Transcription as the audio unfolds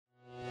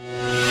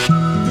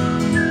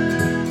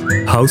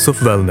House of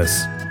Wellness,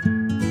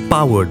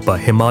 powered by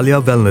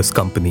Himalaya Wellness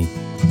Company.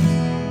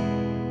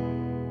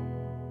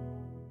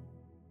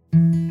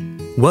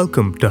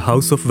 Welcome to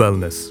House of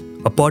Wellness,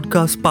 a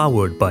podcast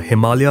powered by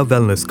Himalaya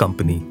Wellness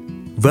Company.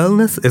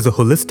 Wellness is a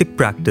holistic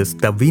practice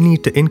that we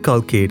need to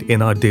inculcate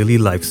in our daily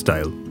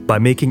lifestyle. By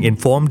making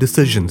informed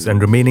decisions and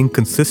remaining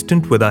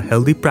consistent with our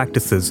healthy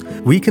practices,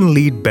 we can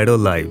lead better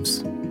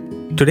lives.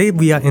 Today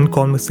we are in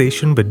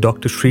conversation with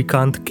Dr.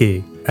 Srikanth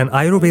K., an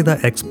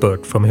Ayurveda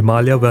expert from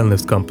Himalaya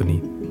Wellness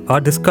Company. Our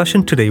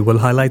discussion today will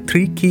highlight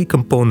 3 key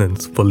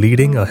components for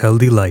leading a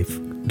healthy life.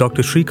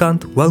 Dr.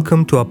 Srikanth,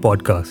 welcome to our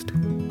podcast.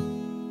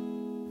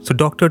 So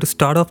doctor, to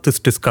start off this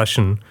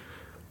discussion,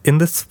 in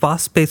this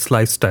fast-paced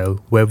lifestyle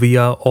where we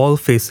are all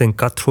facing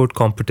cutthroat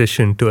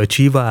competition to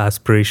achieve our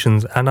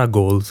aspirations and our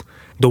goals,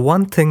 the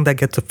one thing that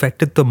gets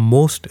affected the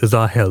most is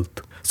our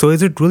health. So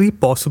is it really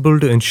possible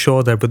to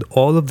ensure that with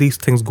all of these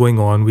things going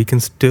on, we can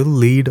still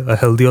lead a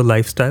healthier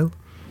lifestyle?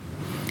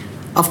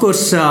 Of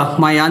course,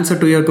 my answer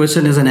to your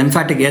question is an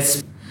emphatic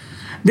yes.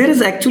 There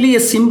is actually a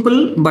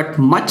simple but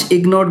much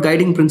ignored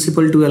guiding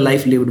principle to a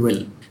life lived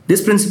well.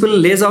 This principle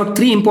lays out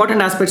 3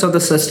 important aspects of the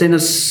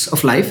sustenance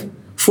of life: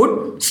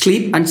 food,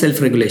 sleep, and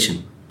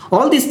self-regulation.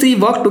 All these 3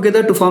 work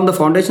together to form the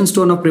foundation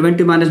stone of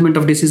preventive management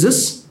of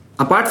diseases,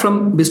 apart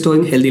from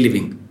bestowing healthy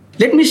living.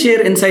 Let me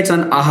share insights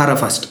on Ahara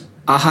first.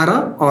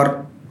 Ahara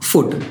or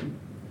food.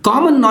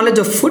 Common knowledge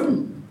of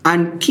food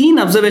and keen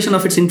observation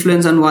of its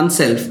influence on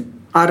oneself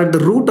are at the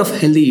root of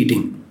healthy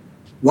eating.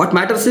 What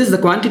matters is the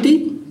quantity,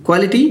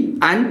 quality,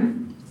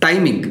 and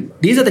timing.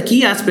 These are the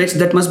key aspects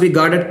that must be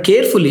guarded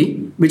carefully,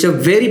 which are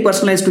very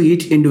personalized to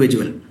each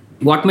individual.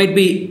 What might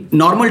be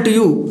normal to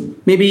you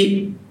may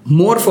be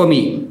more for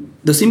me.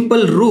 The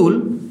simple rule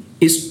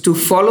is to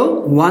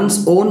follow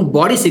one's own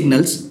body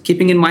signals,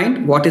 keeping in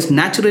mind what is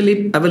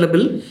naturally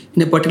available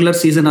in a particular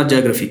season or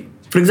geography.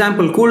 For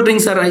example, cool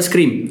drinks or ice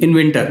cream in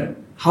winter.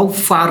 How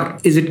far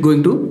is it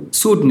going to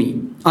suit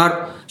me?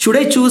 Or should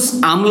I choose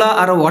amla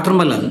or a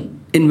watermelon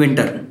in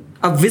winter?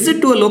 A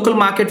visit to a local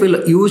market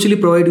will usually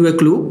provide you a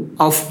clue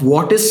of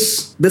what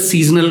is the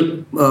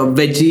seasonal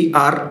veggie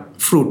or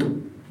fruit.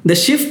 The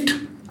shift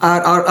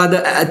or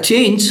the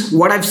change,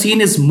 what I've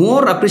seen is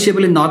more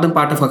appreciable in northern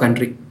part of our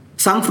country.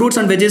 Some fruits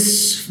and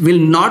veggies will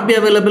not be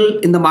available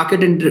in the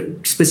market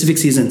in specific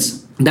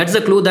seasons. That's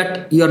a clue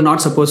that you're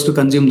not supposed to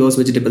consume those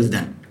vegetables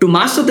then. To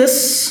master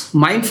this,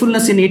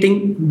 mindfulness in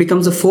eating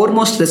becomes the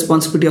foremost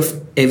responsibility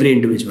of every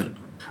individual.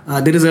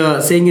 There is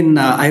a saying in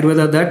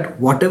Ayurveda that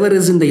whatever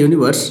is in the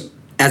universe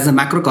as a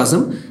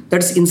macrocosm,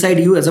 that's inside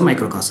you as a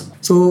microcosm.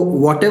 So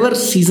whatever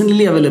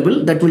seasonally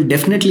available, that will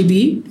definitely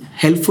be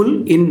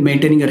helpful in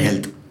maintaining your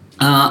health.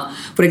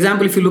 For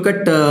example, if you look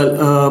at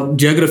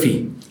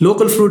geography,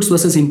 local fruits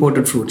versus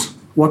imported fruits,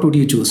 what would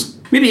you choose?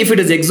 Maybe if it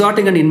is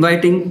exotic and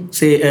inviting,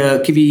 say a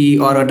kiwi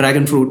or a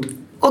dragon fruit,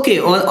 okay,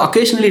 or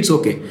occasionally it's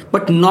okay,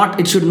 but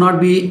it should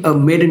not be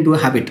made into a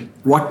habit.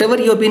 Whatever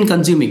you have been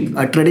consuming,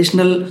 a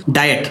traditional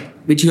diet,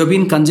 which you have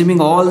been consuming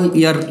all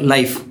your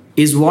life,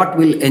 is what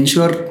will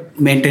ensure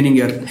maintaining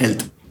your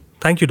health.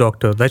 Thank you,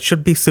 doctor. That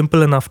should be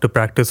simple enough to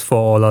practice for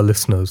all our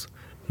listeners.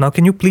 Now,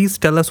 can you please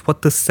tell us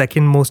what the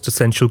second most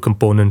essential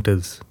component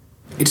is?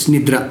 It's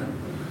nidra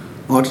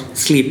or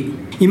sleep.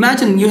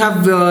 Imagine you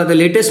have the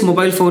latest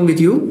mobile phone with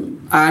you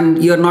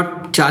and you're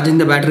not charging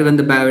the battery when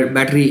the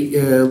battery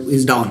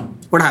is down.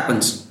 What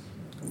happens?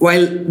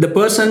 While the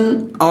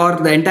person or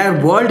the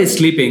entire world is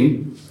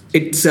sleeping,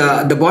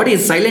 the body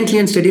is silently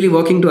and steadily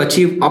working to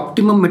achieve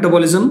optimum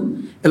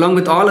metabolism along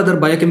with all other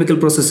biochemical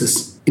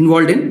processes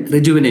involved in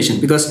rejuvenation,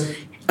 because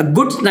a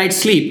good night's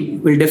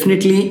sleep will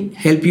definitely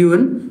help you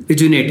in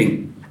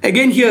rejuvenating.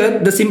 Again, here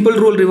the simple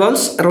rule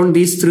revolves around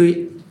these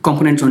 3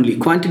 components only: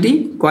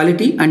 quantity,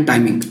 quality, and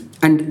timing.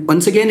 And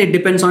once again, it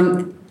depends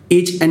on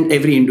each and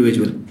every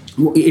individual.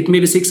 It may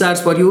be 6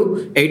 hours for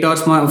you, 8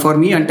 hours for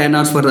me, and 10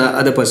 hours for the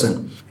other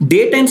person.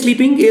 Daytime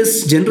sleeping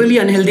is generally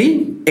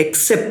unhealthy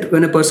except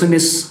when a person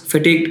is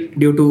fatigued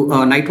due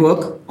to night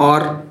work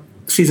or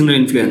seasonal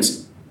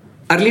influence.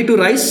 Early to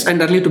rise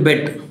and early to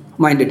bed,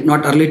 mind it,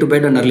 not early to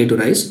bed and early to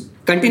rise,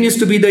 continues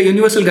to be the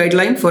universal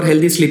guideline for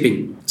healthy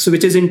sleeping, so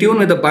which is in tune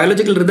with the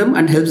biological rhythm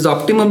and helps the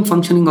optimum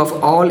functioning of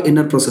all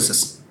inner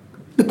processes.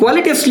 The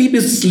quality of sleep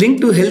is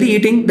linked to healthy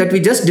eating that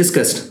we just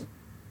discussed.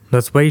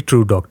 That's very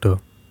true, doctor.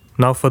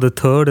 Now for the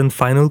third and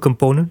final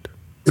component.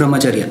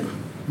 Brahmacharya.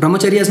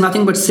 Brahmacharya is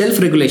nothing but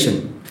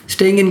self-regulation,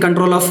 staying in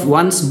control of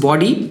one's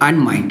body and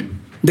mind.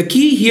 The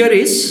key here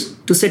is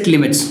to set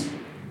limits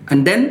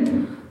and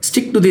then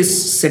stick to these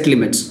set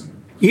limits.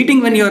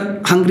 Eating when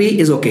you're hungry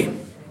is okay,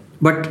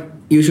 but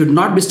you should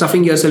not be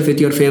stuffing yourself with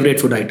your favorite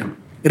food item.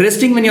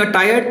 Resting when you're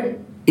tired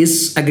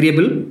is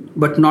agreeable,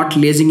 but not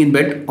lazing in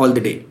bed all the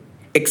day.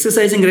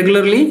 Exercising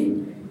regularly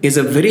is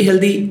a very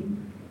healthy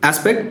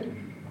aspect,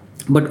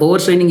 but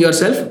overstraining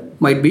yourself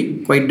might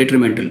be quite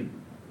detrimental.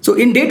 So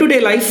in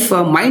day-to-day life,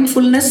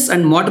 mindfulness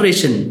and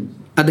moderation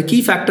are the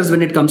key factors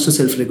when it comes to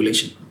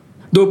self-regulation.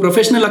 Though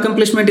professional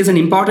accomplishment is an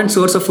important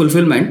source of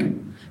fulfillment,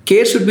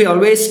 care should be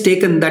always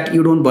taken that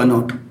you don't burn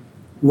out.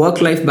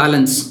 Work-life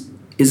balance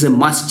is a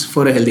must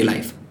for a healthy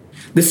life.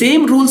 The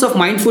same rules of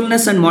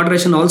mindfulness and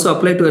moderation also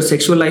apply to your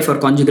sexual life or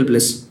conjugal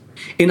bliss.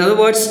 In other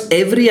words,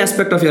 every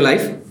aspect of your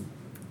life,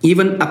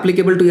 even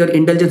applicable to your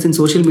indulgence in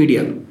social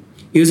media,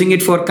 using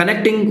it for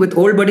connecting with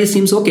old buddies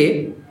seems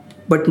okay,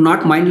 but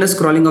not mindless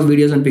scrolling of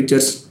videos and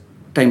pictures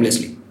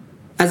timelessly.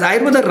 As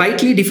Ayurveda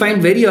rightly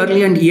defined very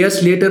early and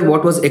years later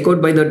what was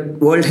echoed by the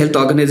World Health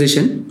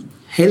Organization,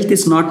 health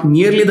is not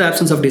merely the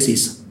absence of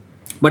disease,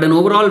 but an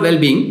overall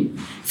well-being,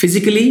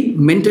 physically,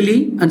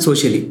 mentally, and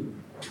socially.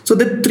 So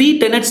the three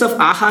tenets of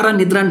Ahara,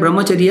 Nidra, and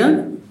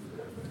Brahmacharya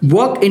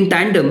work in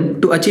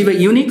tandem to achieve a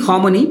unique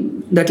harmony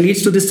that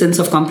leads to this sense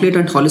of complete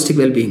and holistic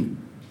well-being.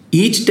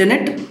 Each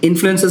tenet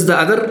influences the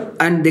other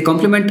and they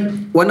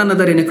complement one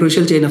another in a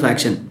crucial chain of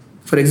action.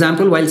 For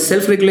example, while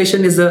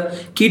self-regulation is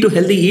the key to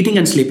healthy eating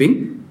and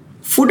sleeping,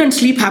 food and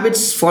sleep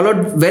habits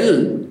followed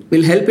well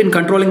will help in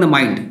controlling the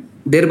mind,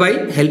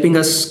 thereby helping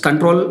us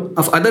control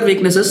of other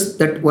weaknesses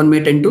that one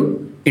may tend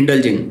to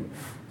indulge in.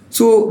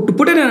 So, to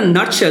put it in a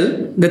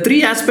nutshell, the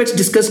three aspects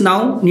discussed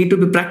now need to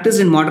be practiced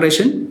in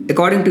moderation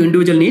according to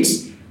individual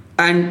needs,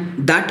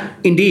 and that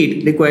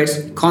indeed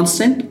requires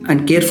constant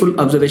and careful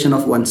observation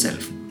of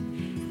oneself.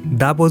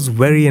 That was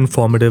very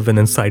informative and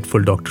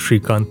insightful, Dr.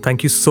 Srikanth.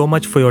 Thank you so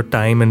much for your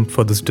time and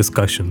for this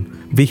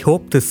discussion. We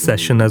hope this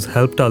session has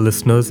helped our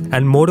listeners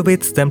and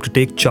motivates them to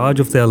take charge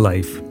of their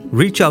life.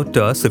 Reach out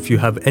to us if you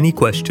have any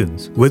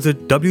questions.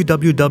 Visit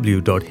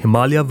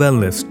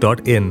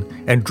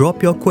www.himalayawellness.in and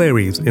drop your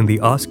queries in the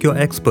Ask Your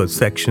Experts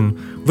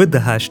section with the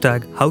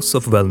hashtag House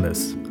of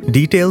Wellness.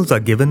 Details are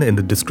given in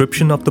the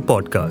description of the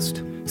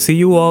podcast. See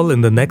you all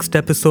in the next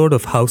episode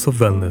of House of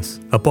Wellness,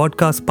 a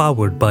podcast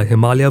powered by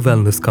Himalaya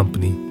Wellness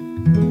Company.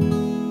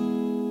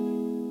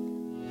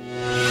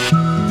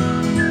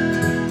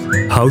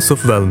 House of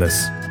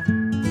Wellness,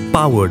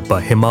 powered by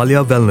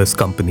Himalaya Wellness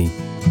Company.